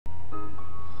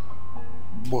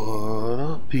What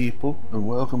up, people, and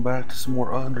welcome back to some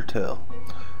more Undertale.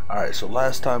 Alright, so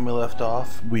last time we left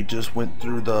off, we just went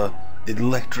through the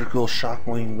electrical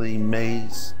shockingly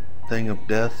maze thing of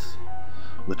death,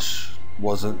 which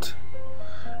wasn't,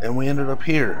 and we ended up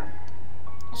here.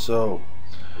 So,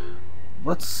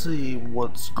 let's see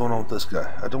what's going on with this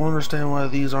guy. I don't understand why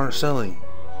these aren't selling.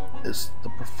 It's the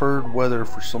preferred weather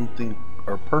for something,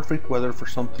 or perfect weather for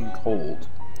something cold.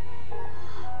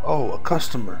 Oh, a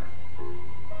customer.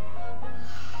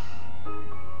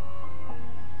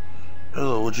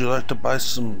 Hello, would you like to buy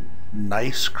some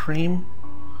nice cream?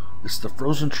 It's the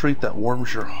frozen treat that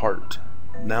warms your heart.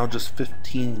 Now just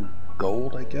 15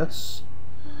 gold, I guess?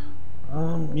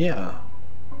 Yeah.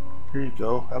 Here you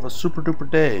go. Have a super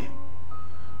duper day.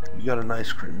 You got an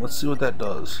ice cream. Let's see what that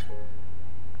does.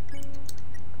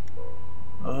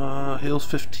 Heals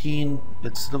 15.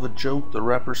 Instead of a joke, the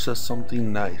rapper says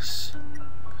something nice.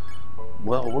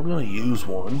 Well, we're gonna use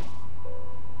one.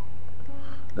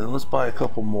 Then let's buy a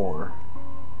couple more.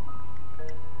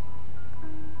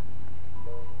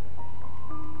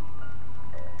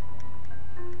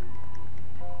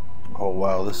 Oh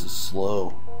wow, this is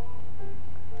slow.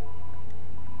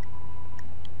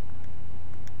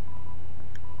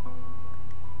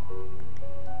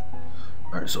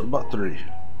 Alright, so about 3.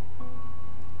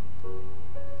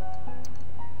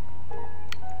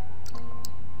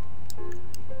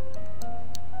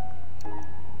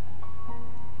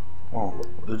 Oh,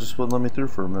 it just wouldn't let me through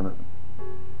for a minute.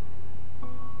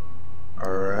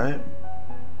 Alright.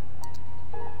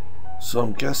 So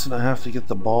I'm guessing I have to get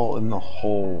the ball in the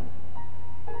hole.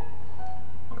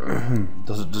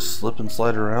 Does it just slip and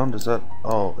slide around? Is that...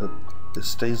 Oh, it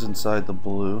stays inside the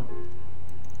blue.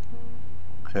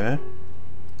 Okay.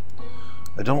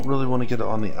 I don't really want to get it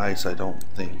on the ice, I don't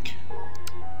think.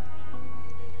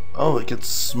 Oh, it gets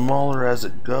smaller as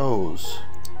it goes.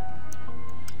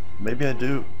 Maybe I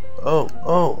do...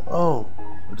 Oh!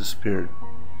 It disappeared.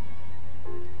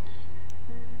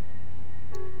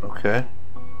 Okay.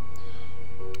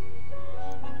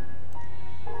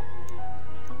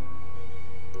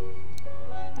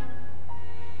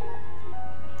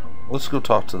 Let's go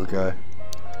talk to the guy.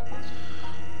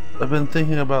 I've been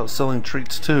thinking about selling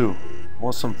treats too.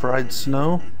 Want some fried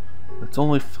snow? It's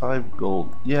only 5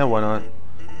 gold. Yeah, why not?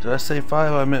 Did I say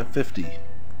 5? I meant 50.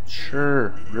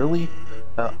 Sure. Really?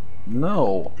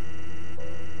 No.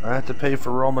 I have to pay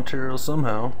for raw materials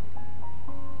somehow.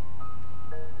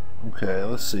 Okay,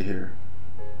 let's see here.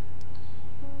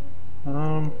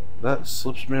 That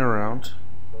slips me around.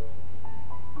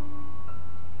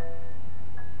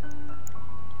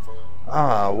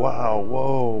 Ah, wow,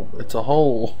 whoa, it's a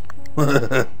hole.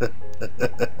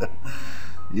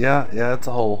 yeah, it's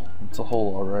a hole. It's a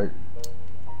hole, alright.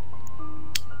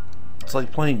 It's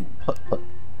like playing putt-putt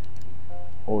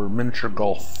or miniature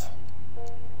golf.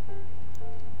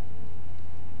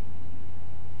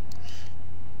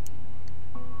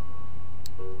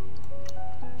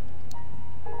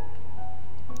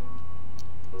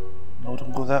 No,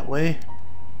 don't go that way.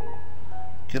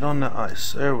 Get on the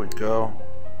ice. There we go.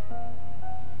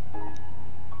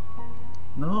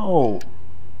 No!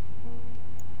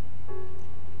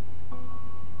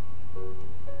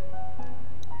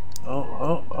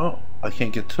 Oh. I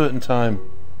can't get to it in time.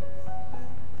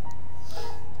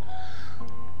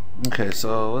 Okay,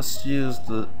 so let's use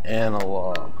the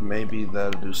analog. Maybe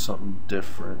that'll do something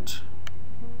different.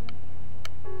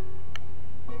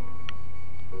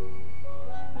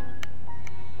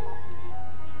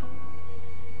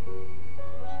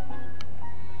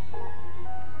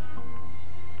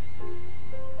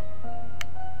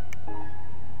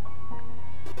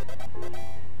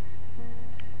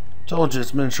 Told you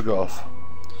it's miniature golf.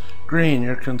 Green,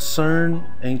 your concern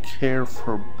and care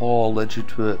for ball led you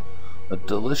to a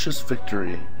delicious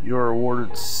victory. You are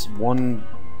awarded 1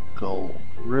 gold.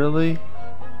 Really?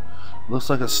 Looks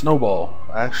like a snowball.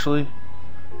 Actually,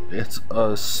 it's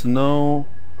a snow...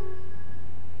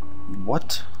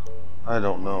 What? I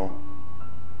don't know.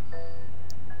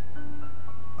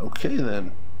 Okay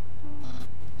then.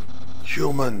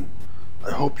 Human,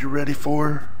 I hope you're ready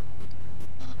for...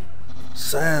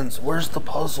 Sans, where's the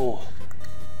puzzle?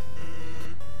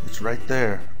 It's right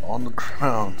there, on the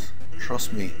ground.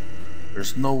 Trust me,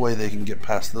 there's no way they can get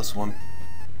past this one.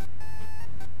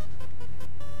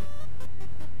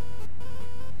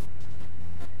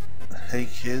 Hey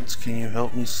kids, can you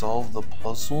help me solve the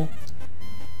puzzle?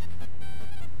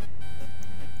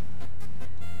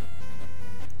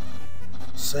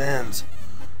 Sans,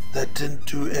 that didn't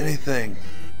do anything.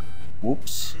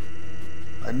 Whoops.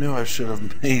 I knew I should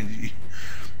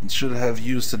have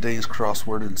used today's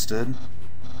crossword instead.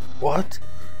 What?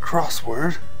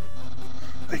 Crossword?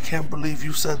 I can't believe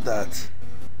you said that.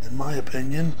 In my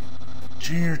opinion,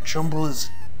 Junior Jumble is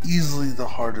easily the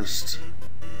hardest.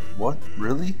 What?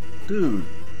 Really? Dude,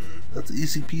 that's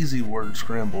easy peasy word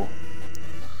scramble.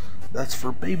 That's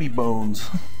for baby bones.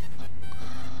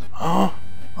 Huh?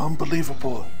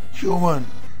 Unbelievable. Human,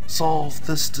 solve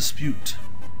this dispute.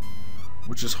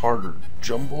 Which is harder,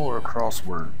 jumble or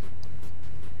crossword?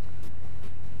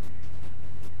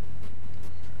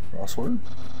 Crossword?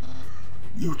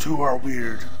 You two are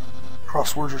weird.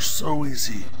 Crosswords are so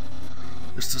easy.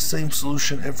 It's the same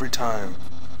solution every time.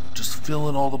 Just fill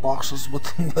in all the boxes with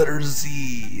the letter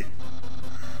Z.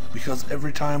 Because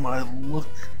every time I look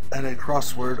at a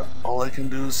crossword, all I can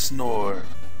do is snore.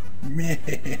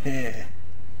 Meh.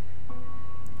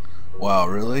 Wow,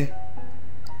 really?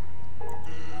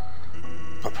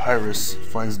 Papyrus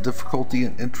finds difficulty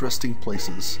in interesting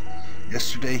places.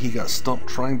 Yesterday he got stumped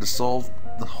trying to solve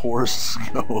the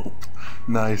horoscope.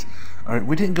 Nice. Alright,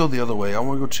 we didn't go the other way. I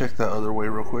want to go check that other way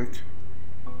real quick.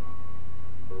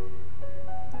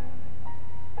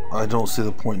 I don't see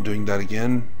the point in doing that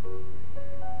again.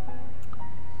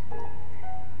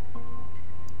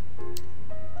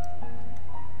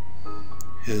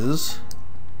 His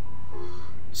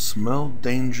smell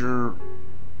danger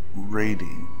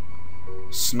rating.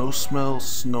 Snow smell,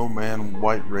 snowman,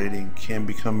 white rating can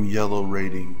become yellow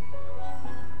rating.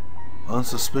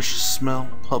 Unsuspicious smell,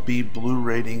 puppy, blue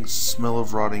rating, smell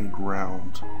of rotting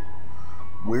ground.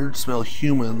 Weird smell,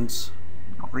 humans,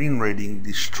 green rating,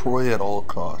 destroy at all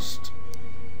cost.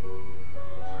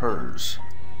 Hers.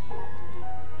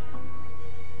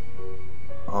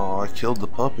 Oh, I killed the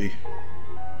puppy.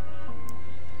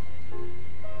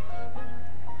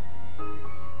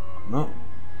 No.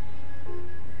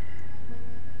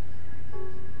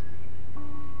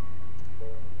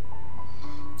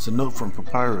 It's a note from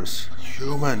Papyrus.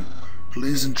 Human,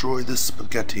 please enjoy this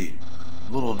spaghetti.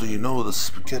 Little do you know the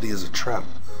spaghetti is a trap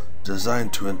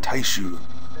designed to entice you.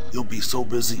 You'll be so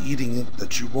busy eating it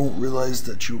that you won't realize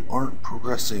that you aren't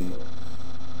progressing.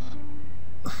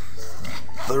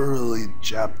 Thoroughly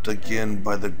japped again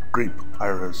by the great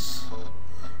Papyrus.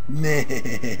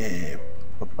 Nay,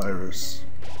 Papyrus.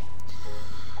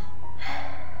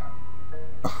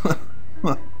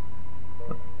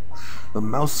 The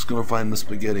mouse is gonna find the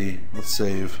spaghetti. Let's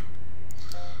save.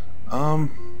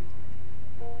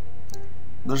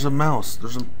 There's a mouse.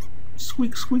 There's a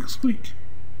squeak, squeak, squeak.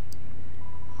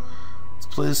 Let's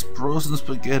play this frozen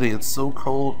spaghetti. It's so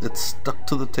cold, it's stuck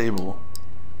to the table.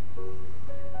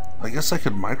 I guess I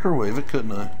could microwave it,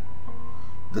 couldn't I?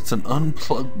 It's an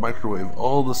unplugged microwave.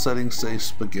 All the settings say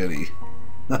spaghetti.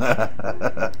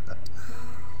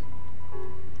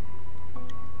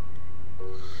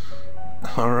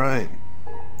 Alright.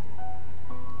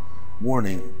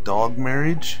 Warning, dog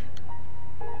marriage?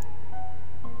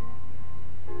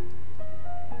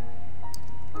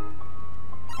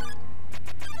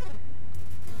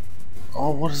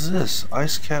 Oh, what is this?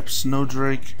 Ice Cap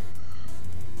Snowdrake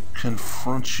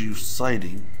confronts you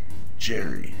sighting.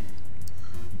 Jerry.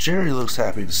 Jerry looks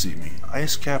happy to see me.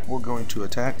 Ice Cap, we're going to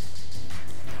attack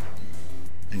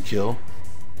and kill.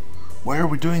 Why are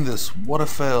we doing this? What a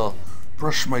fail.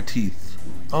 Brush my teeth.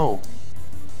 Oh.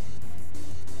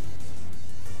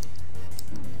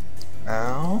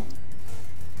 Ow.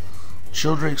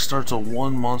 Childrake starts a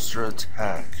one monster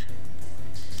attack.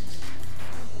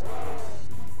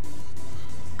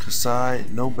 Kasai,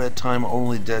 no bedtime,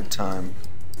 only dead time.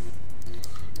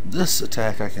 This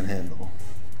attack I can handle.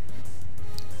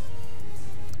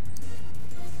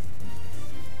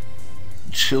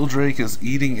 Childrake is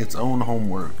eating its own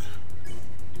homework.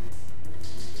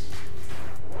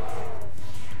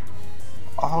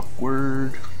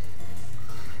 Awkward.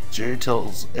 Jerry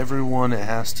tells everyone it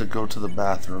has to go to the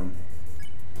bathroom.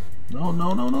 No,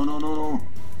 no, no, no, no, no, no.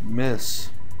 Miss.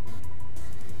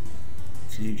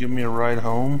 Can you give me a ride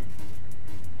home?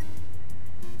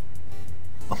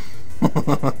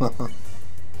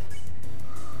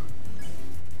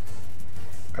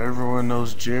 Everyone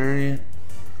knows Jerry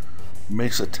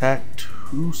makes attack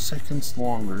 2 seconds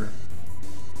longer.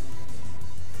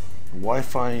 The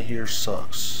Wi-Fi here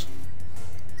sucks.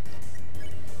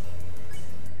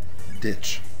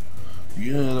 Ditch.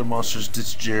 You and other monsters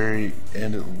ditch Jerry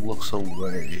and it looks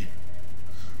away.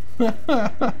 Looks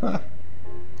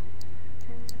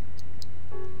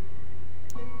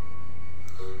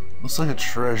like a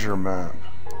treasure map.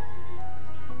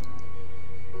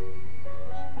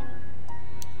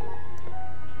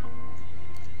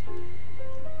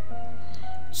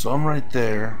 So I'm right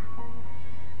there.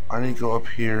 I need to go up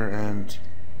here and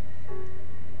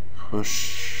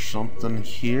push something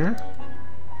here.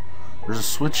 There's a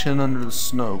switch in under the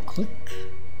snow. Click.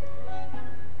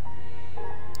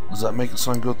 Does that make the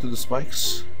sun go through the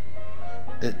spikes?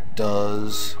 It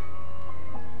does.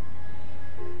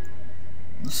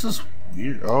 This is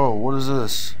weird. Oh, what is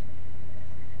this?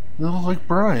 You look like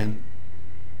Brian.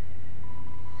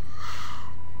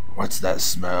 What's that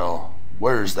smell?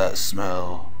 Where's that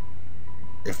smell?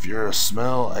 If you're a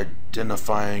smell,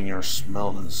 identifying your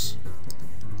smellness.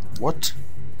 What?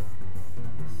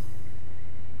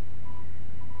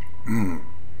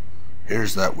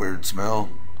 Here's that weird smell.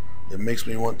 It makes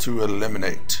me want to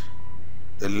eliminate.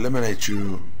 Eliminate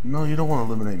you. No, you don't want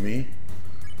to eliminate me.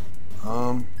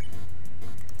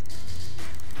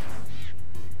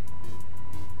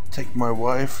 Take my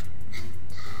wife.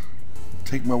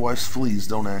 Take my wife's fleas,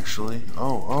 don't actually.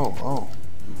 Oh.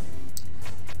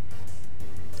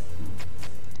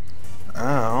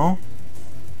 Ow.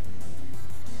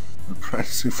 I'm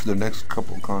practicing for the next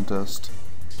couple contest.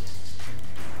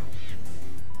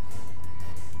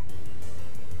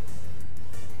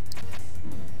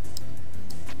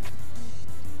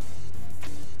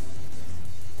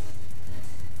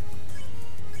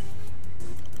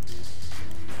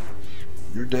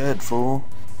 You're dead, fool.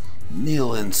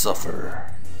 Kneel and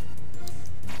suffer.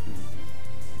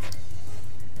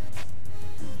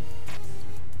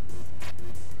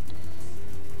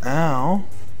 Ow.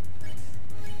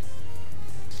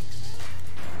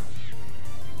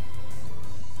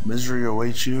 Misery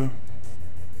awaits you.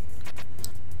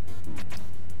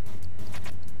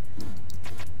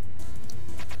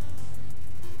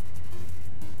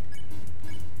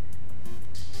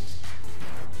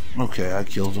 Okay, I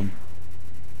killed him.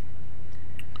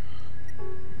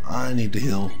 I need to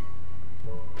heal.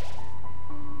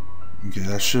 Okay,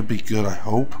 that should be good, I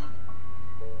hope.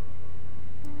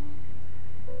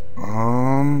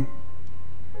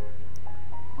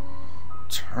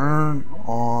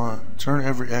 Turn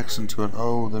every X into an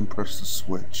O, then press the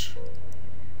switch.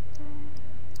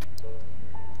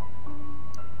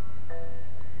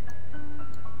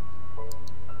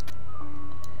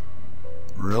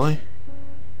 Really?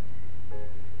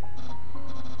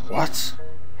 What?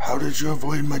 How did you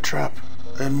avoid my trap?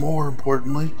 And more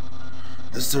importantly,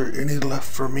 is there any left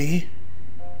for me?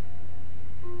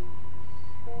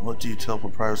 What do you tell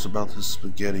Papyrus about this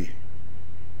spaghetti?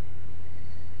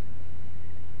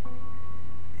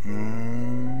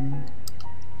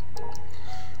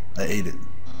 I ate it.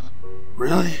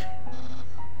 Really?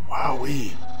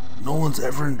 Wowee. No one's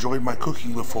ever enjoyed my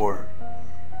cooking before.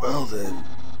 Well then,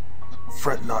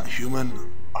 fret not,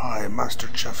 human. I, Master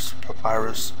Chef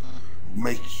Papyrus, will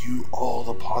make you all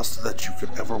the pasta that you could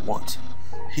ever want.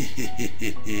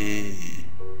 Hehehehe.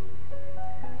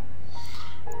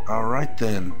 Alright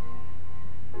then.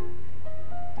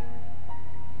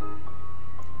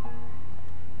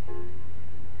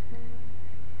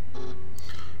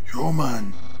 Yo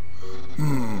man.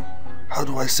 How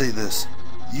do I say this?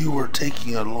 You were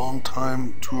taking a long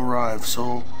time to arrive,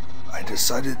 so I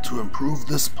decided to improve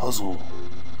this puzzle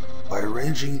by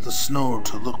arranging the snow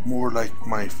to look more like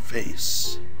my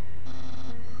face.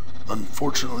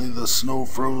 Unfortunately, the snow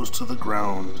froze to the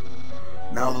ground.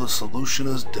 Now the solution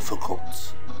is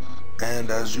difficult, and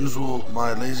as usual,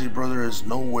 my lazy brother is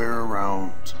nowhere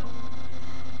around.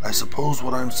 I suppose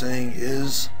what I'm saying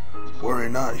is, were he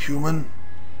not human,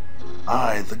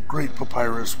 I, the great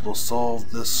Papyrus, will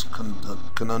solve this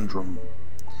conundrum.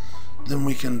 Then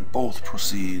we can both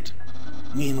proceed.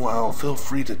 Meanwhile, feel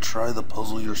free to try the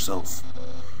puzzle yourself.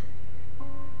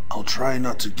 I'll try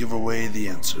not to give away the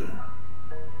answer.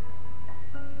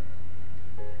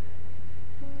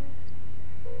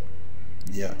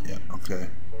 Yeah, okay.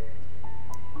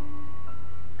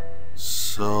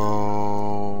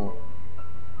 So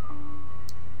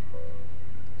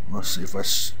let's see if I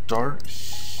start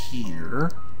here.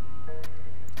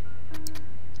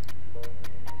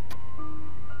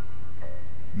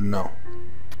 No.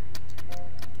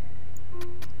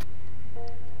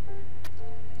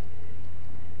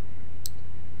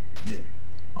 Yeah.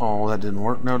 Oh, that didn't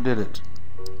work now, did it?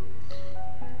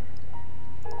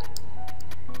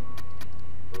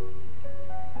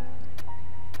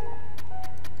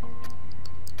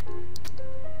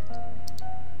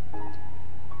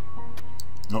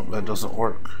 Nope, that doesn't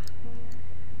work.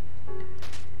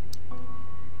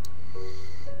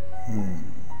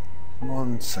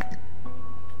 One second.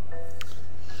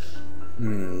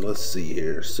 Let's see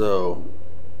here. So,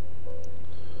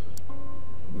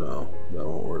 no, that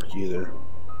won't work either.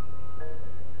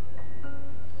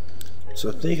 So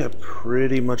I think I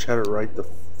pretty much had it right the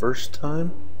first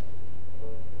time.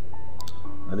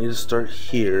 I need to start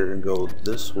here and go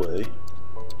this way.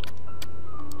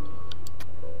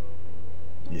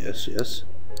 Yes.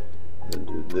 Then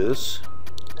do this.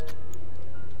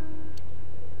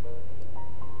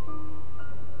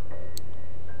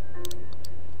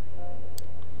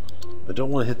 I don't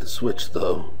want to hit the switch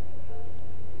though.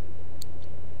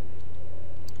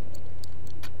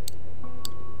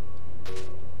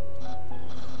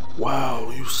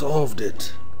 Wow, you solved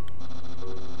it.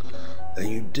 And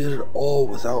you did it all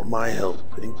without my help.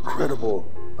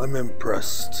 Incredible. I'm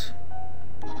impressed.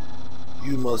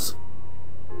 You must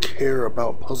care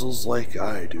about puzzles like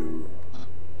I do.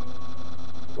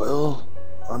 Well,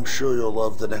 I'm sure you'll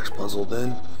love the next puzzle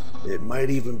then. It might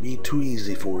even be too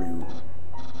easy for you.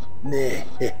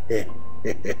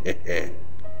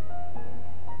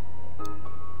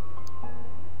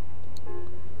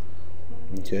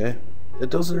 Okay. It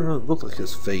doesn't even look like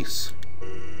his face.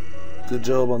 Good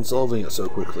job on solving it so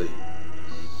quickly.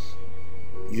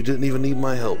 You didn't even need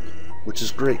my help, which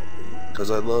is great,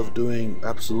 because I love doing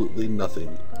absolutely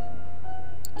nothing.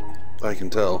 I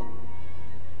can tell.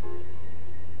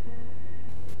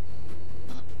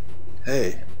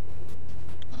 Hey,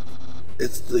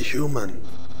 it's the human.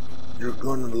 You're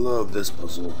gonna love this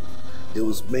puzzle. It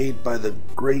was made by the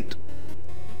great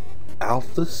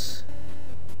Alphys.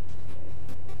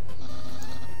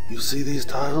 You see these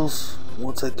tiles?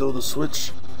 Once I throw the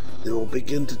switch, they will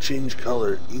begin to change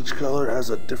color. Each color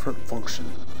has a different function.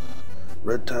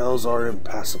 Red tiles are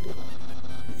impassable.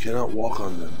 You cannot walk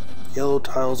on them. Yellow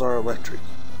tiles are electric.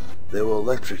 They will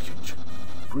electrocute you.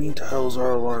 Green tiles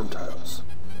are alarm tiles.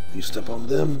 If you step on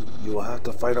them, you will have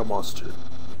to fight a monster.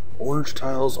 Orange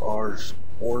tiles are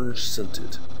orange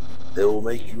scented. They will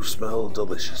make you smell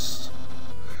delicious.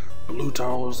 Blue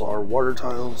tiles are water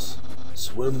tiles.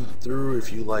 Swim through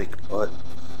if you like, but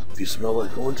if you smell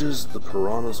like oranges, the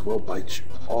piranhas will bite you.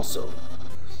 Also,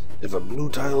 if a blue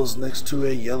tile is next to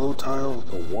a yellow tile,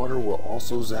 the water will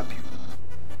also zap you.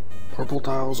 Purple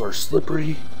tiles are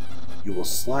slippery. You will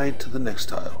slide to the next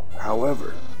tile.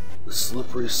 However, the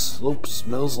slippery slope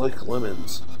smells like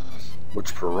lemons,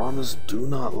 which piranhas do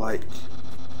not like.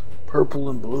 Purple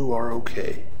and blue are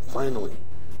okay. Finally,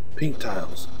 pink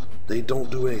tiles. They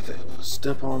don't do anything.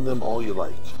 Step on them all you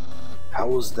like. How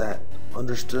was that?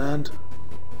 Understand?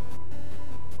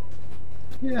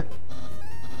 Yeah.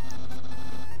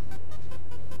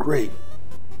 Great.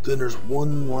 Then there's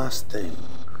one last thing.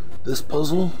 This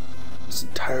puzzle is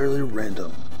entirely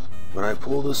random. When I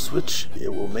pull the switch,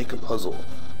 it will make a puzzle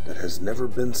that has never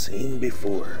been seen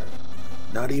before.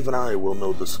 Not even I will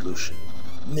know the solution.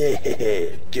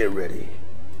 Get ready.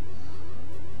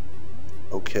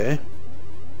 Okay.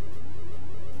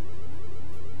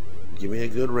 Give me a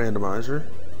good randomizer.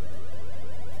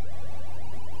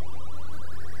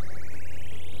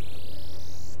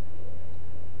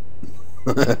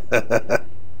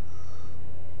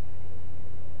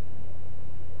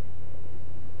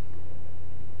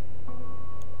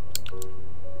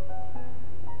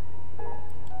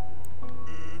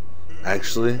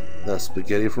 Actually, that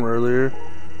spaghetti from earlier,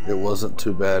 it wasn't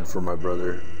too bad for my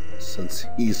brother. Since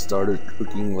he started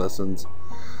cooking lessons,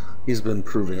 he's been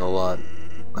improving a lot.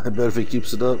 I bet if he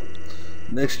keeps it up,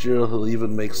 next year he'll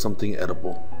even make something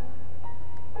edible.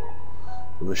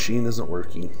 The machine isn't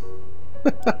working.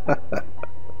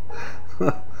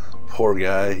 Poor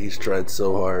guy, he's tried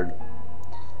so hard.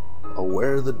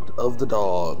 Aware of the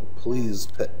dog. Please,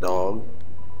 pet dog.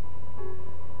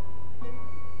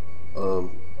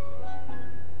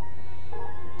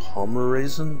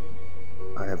 Pomeranian?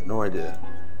 I have no idea.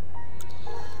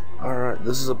 Alright,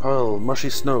 this is a pile of mushy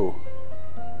snow.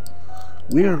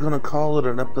 We are gonna call it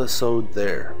an episode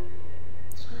there.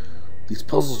 These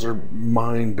puzzles are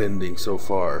mind-bending so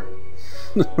far.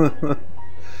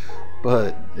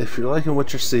 But if you're liking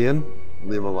what you're seeing,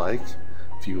 leave a like.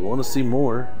 If you want to see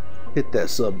more, hit that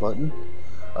sub button.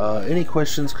 Any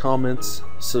questions, comments,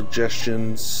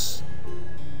 suggestions,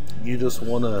 you just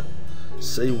want to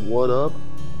say what up,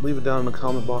 leave it down in the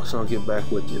comment box and I'll get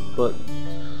back with you. But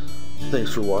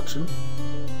thanks for watching,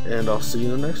 and I'll see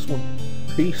you in the next one.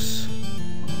 Peace.